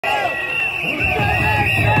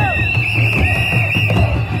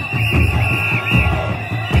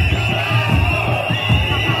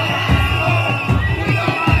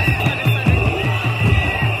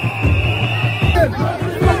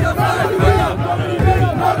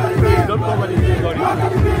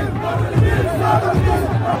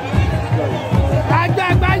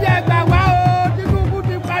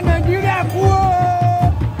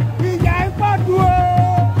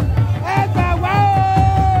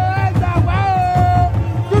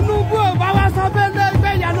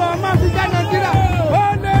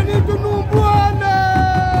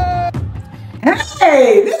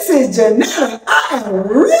Janetta, I am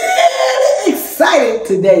really excited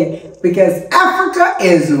today because Africa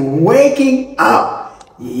is waking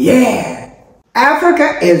up. Yeah,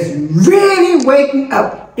 Africa is really waking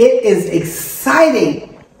up. It is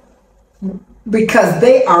exciting because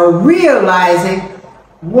they are realizing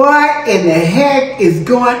what in the heck is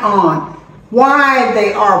going on, why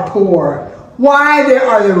they are poor, why they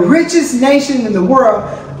are the richest nation in the world,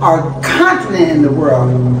 our continent in the world,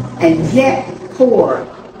 and yet poor.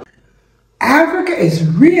 Africa is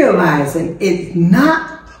realizing it's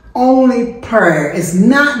not only prayer, it's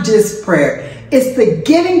not just prayer, it's the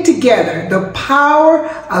getting together, the power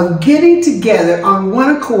of getting together on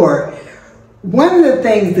one accord. One of the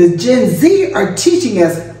things that Gen Z are teaching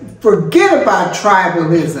us, forget about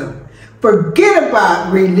tribalism, forget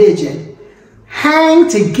about religion. Hang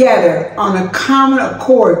together on a common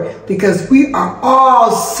accord because we are all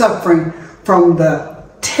suffering from the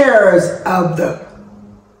terrors of the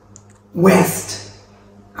West.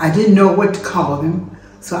 I didn't know what to call them,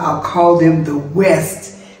 so I'll call them the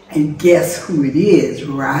West, and guess who it is,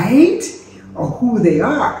 right? Or who they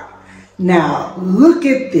are. Now, look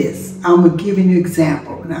at this. I'm going to give you an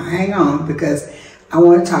example. Now, hang on, because I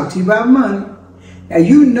want to talk to you about money. Now,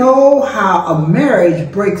 you know how a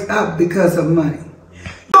marriage breaks up because of money.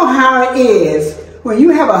 You know how it is when you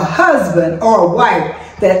have a husband or a wife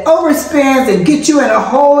that overspends and gets you in a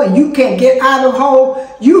hole and you can't get out of the hole.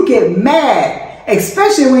 You get mad,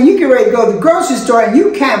 especially when you get ready to go to the grocery store and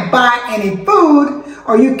you can't buy any food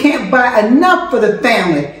or you can't buy enough for the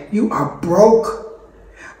family. You are broke.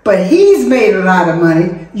 But he's made a lot of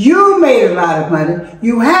money. You made a lot of money.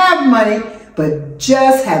 You have money, but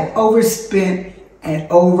just have overspent and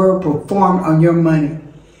overperformed on your money.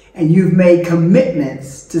 And you've made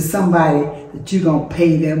commitments to somebody that you're going to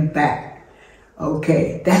pay them back.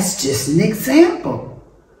 Okay, that's just an example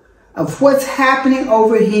of what's happening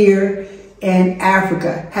over here in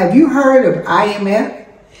Africa. Have you heard of IMF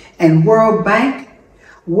and World Bank?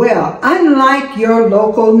 Well, unlike your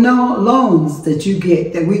local loans that you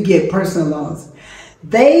get, that we get, personal loans,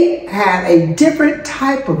 they have a different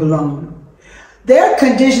type of loan. Their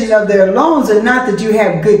conditions of their loans are not that you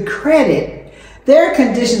have good credit. Their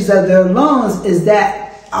conditions of their loans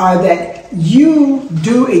are that you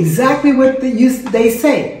do exactly what they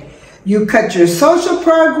say. You cut your social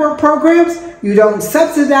programs. You don't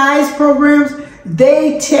subsidize programs.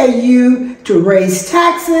 They tell you to raise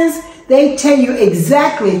taxes. They tell you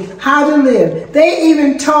exactly how to live. They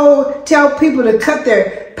even tell people to cut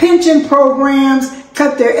their pension programs,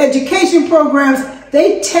 cut their education programs.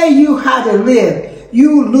 They tell you how to live.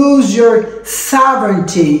 You lose your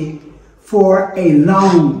sovereignty for a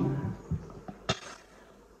loan.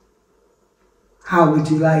 How would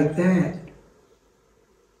you like that?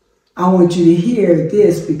 I want you to hear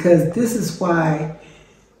this because this is why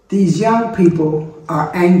these young people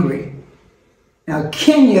are angry. Now,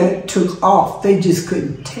 Kenya took off. They just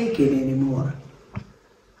couldn't take it anymore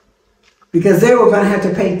because they were going to have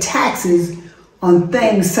to pay taxes on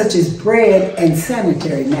things such as bread and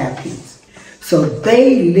sanitary napkins. So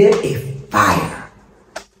they lit a fire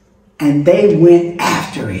and they went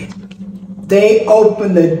after it. They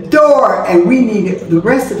opened the door and the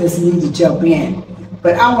rest of us need to jump in.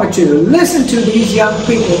 But I want you to listen to these young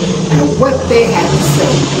people and what they have to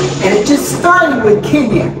say. And it just started with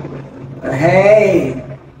Kenya. But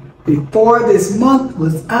hey, before this month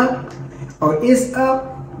was up or is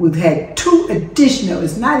up, we've had 2 additional,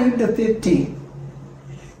 it's not even the 15th,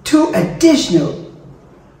 2 additional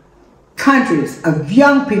countries of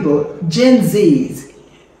young people, Gen Zs,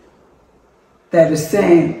 that are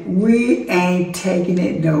saying, we ain't taking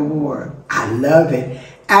it no more. I love it.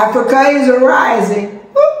 Africa is rising.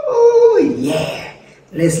 Ooh, yeah.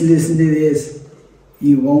 Let's listen to this.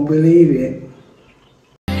 You won't believe it.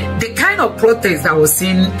 The kind of protest that was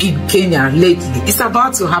seen in Kenya lately is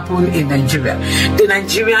about to happen in Nigeria. The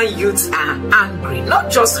Nigerian youths are angry,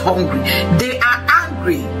 not just hungry. They are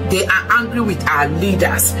angry. They are angry with our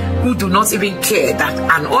leaders who do not even care that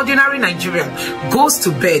an ordinary Nigerian goes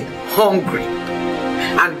to bed hungry.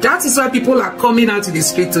 And that is why people are coming out to the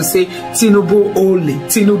street to say, Tinubu Ole,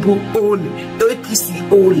 Tinubu Ole,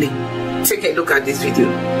 APC Ole. Take a look at this video.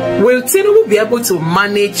 Will Tinubu be able to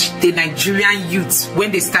manage the Nigerian youth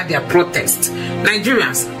when they start their protest?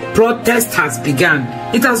 Nigerians, protest has begun.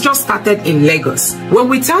 It has just started in Lagos. When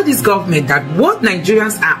we tell this government that what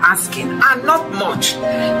Nigerians are asking are not much,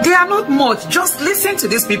 they are not much. Just listen to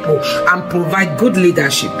these people and provide good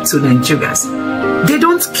leadership to Nigerians. They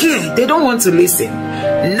don't care. They don't want to listen.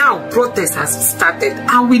 Now protest has started,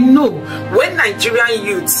 and we know when Nigerian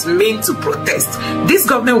youths mean to protest, this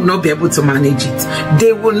government will not be able to manage it.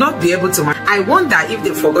 They will not be able to manage. I wonder if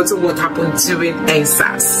they've forgotten what happened during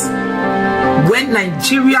EndSARS. When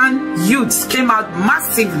Nigerian youths came out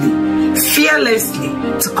massively, fearlessly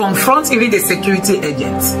to confront even the security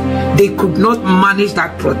agents, they could not manage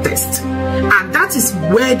that protest. And that is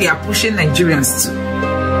where they are pushing Nigerians to.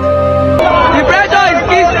 The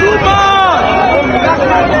pressure is too much!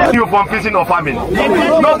 You from fishing or farming.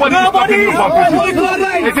 Nobody is stopping you from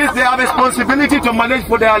fishing. It is their responsibility to manage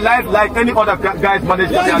for their life like any other guys manage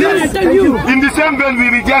for their life. In the same vein, we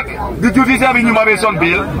reject the judicial enumeration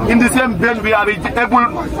bill. In the same vein, we are able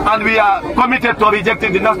and we are committed to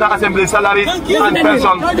rejecting the National Assembly salaries and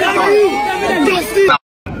pensions.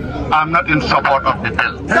 I'm not in support of the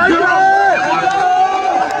bill.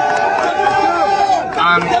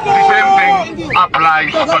 And the same thing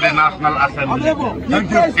applies to the National Assembly.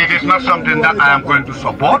 It is not something that I am going to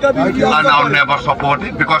support, and I'll never support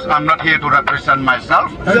it because I'm not here to represent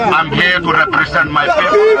myself. I'm here to represent my people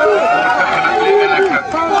who are elected.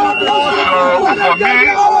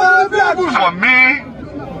 So for me,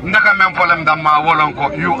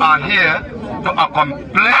 you are here to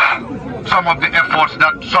accomplish some of the efforts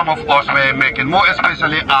that some of us were making, more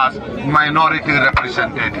especially as minority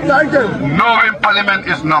representatives. Knowing parliament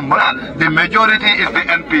is numbered, the majority is the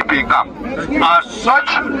NPP camp. As such,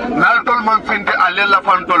 Naltol Manfinte Alela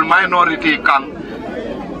Fantol minority camp,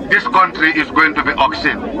 this country is going to be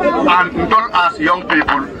oxen. And until as young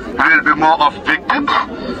people, will be more of victims.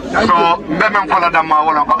 So, we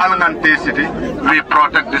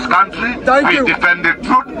protect this country, we defend the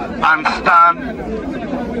truth, and stand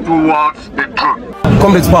towards the truth.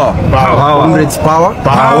 Comrades power. Power. Comrades power.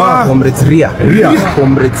 Power. Comrades Ria.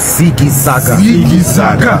 Comrades Ziggy Zaga.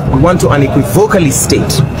 We want to unequivocally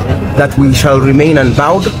state that we shall remain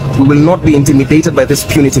unbowed. We will not be intimidated by this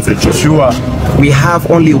punitive regime. Sure. We have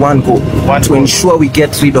only one goal, to ensure we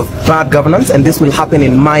get rid of bad governance, and this will happen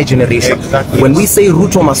in my generation. Exactly. When we say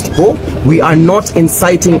Ruto must go, we are not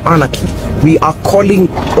inciting anarchy. We are calling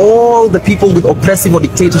all the people with oppressive or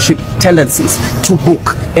dictatorship tendencies to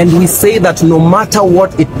book. And we say that no matter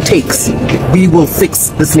what it takes, we will fix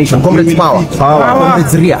this nation. Comrades power.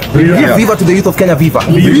 Comrades Ria. Viva to the youth of Kenya, viva.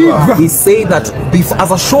 We say that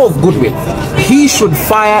as a show of goodwill, he should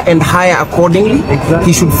fire and hire accordingly. Exactly.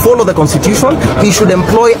 He should follow the constitution. He should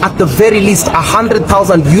employ at the very least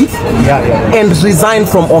 100,000 youth and resign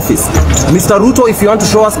from office. Mr. Ruto, if you want to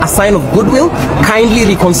show us a sign of goodwill, kindly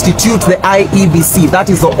reconstitute the IEBC. That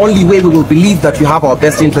is the only way we will believe that you have our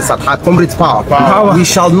best interests at heart. Comrades power. We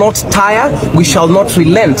shall not tire. We shall not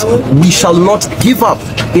relent. We shall not give up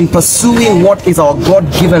in pursuing what is our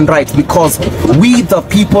God-given right, because we, the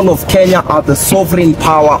people of Kenya, are the sovereign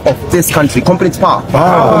power of this country. Comrades power.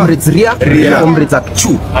 Comrades Ria. Comrades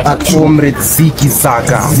Akchu. Comrades Ziggy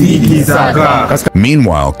Zaga.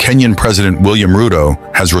 Meanwhile, Kenyan President William Ruto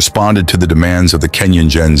has responded to the demands of the Kenyan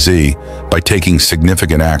Gen Z by taking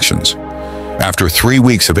significant actions. After 3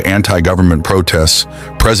 weeks of anti-government protests,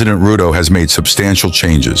 President Ruto has made substantial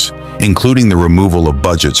changes, including the removal of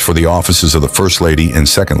budgets for the offices of the First Lady and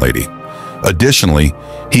Second Lady. Additionally,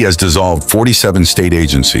 he has dissolved 47 state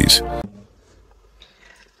agencies.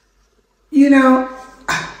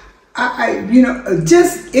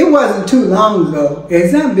 It wasn't too long ago.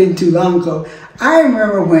 It's not been too long ago. I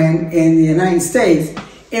remember when in the United States,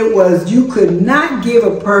 it was you could not give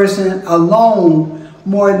a person a loan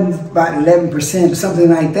more than about 11% or something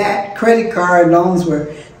like that. Credit card loans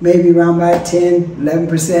were maybe around about 10,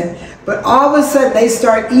 11%. But all of a sudden they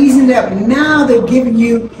start easing it up. Now they're giving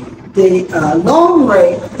you the loan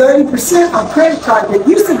rate 30% on credit card. That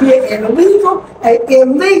used to be an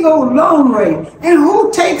illegal loan rate. And who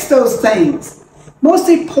takes those things?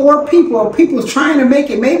 Mostly poor people or people trying to make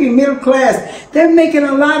it, maybe middle class. They're making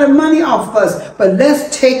a lot of money off of us. But let's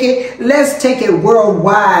take it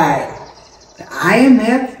worldwide. The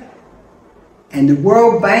IMF and the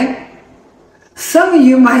World Bank. Some of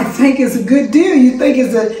you might think it's a good deal. You think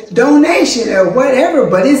it's a donation or whatever,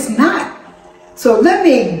 but it's not. So let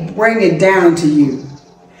me bring it down to you.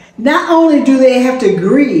 Not only do they have to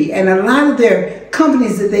agree, and a lot of their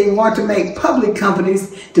companies that they want to make public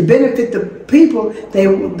companies to benefit the people, the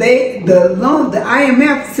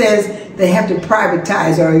IMF says they have to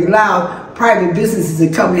privatize or allow private businesses to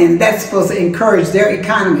come in. That's supposed to encourage their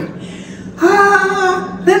economy.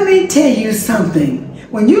 Let me tell you something.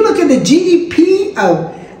 when you look at the GDP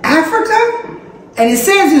of Africa, and it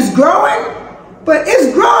says it's growing, but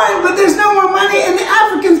it's growing, but there's no more money in the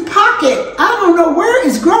African's pocket. I don't know where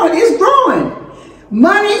it's growing. It's growing.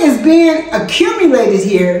 Money is being accumulated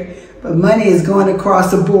here, but money is going across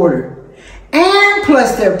the border. And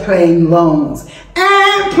plus they're paying loans.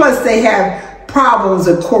 And plus they have problems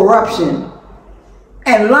of corruption.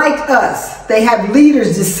 And like us, they have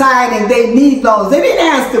leaders deciding they need loans. They didn't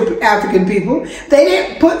ask the African people. They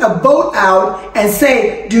didn't put a vote out and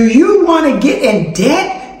say, do you want to get in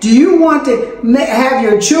debt? Do you want to have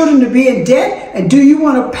your children to be in debt? And do you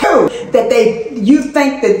want to pay that you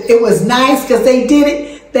think that it was nice because they did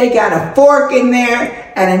it? They got a fork in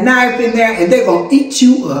there and a knife in there and they're going to eat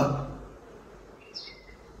you up.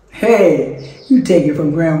 Hey, you take it from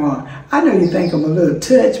Grandma. I know you think I'm a little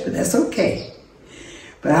touched, but that's okay.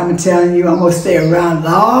 But I'm telling you, I'm going to stay around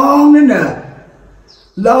long enough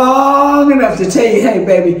to tell you, hey,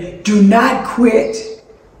 baby, do not quit.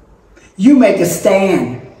 You make a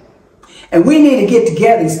stand. And we need to get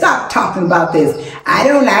together and stop talking about this. I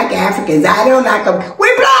don't like Africans. I don't like them.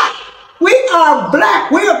 We're black. We are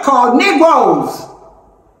black. We are called Negroes.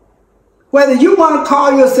 Whether you want to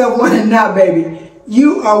call yourself one or not, baby,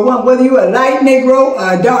 you are one. Whether you're a light Negro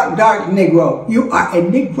or a dark Negro, you are a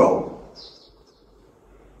Negro.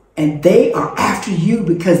 And they are after you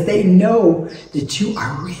because they know that you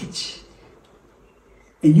are rich.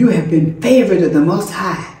 And you have been favored of the Most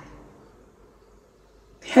High.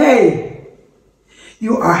 Hey,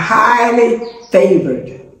 you are highly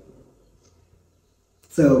favored.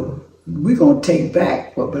 So we're going to take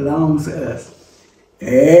back what belongs to us.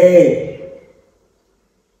 Hey,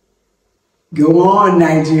 go on,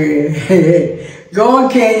 Nigeria. Go on,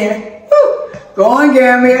 Kenya. Woo. Go on,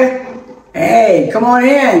 Gambia. Hey, come on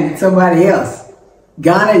in, somebody else.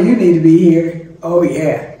 Ghana, you need to be here. Oh,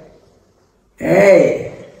 yeah.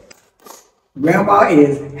 Hey, Grandma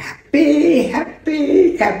is happy,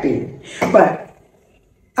 happy, happy. But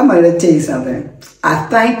I'm going to tell you something. I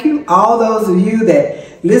thank you, all those of you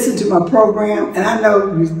that listen to my program. And I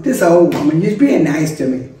know this old woman, you're being nice to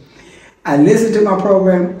me. I listen to my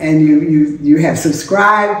program and you have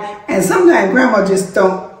subscribed. And sometimes Grandma just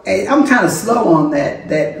don't. I'm kind of slow on that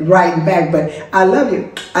writing back, but I love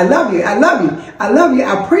you. I love you. I love you. I love you.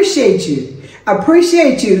 I appreciate you. I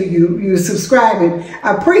appreciate you subscribing.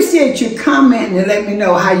 I appreciate you commenting and let me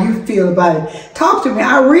know how you feel about it. Talk to me.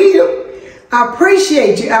 I read them. I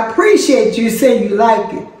appreciate you. I appreciate you saying you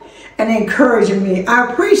like it and encouraging me. I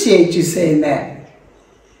appreciate you saying that.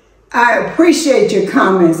 I appreciate your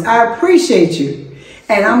comments. I appreciate you.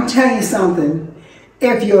 And I'm telling you something.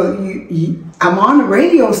 If I'm on the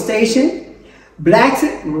radio station,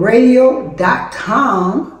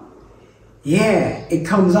 blacksradio.com. Yeah, it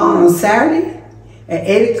comes on Saturday at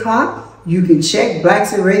 8 o'clock. You can check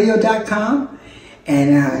blacksradio.com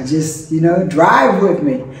and just, drive with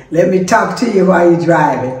me. Let me talk to you while you're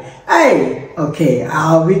driving. Hey, okay,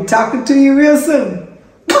 I'll be talking to you real soon.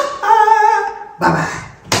 Bye-bye.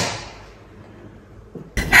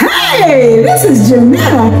 Hey, this is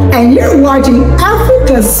Janetta, and you're watching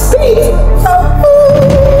Africa Speak.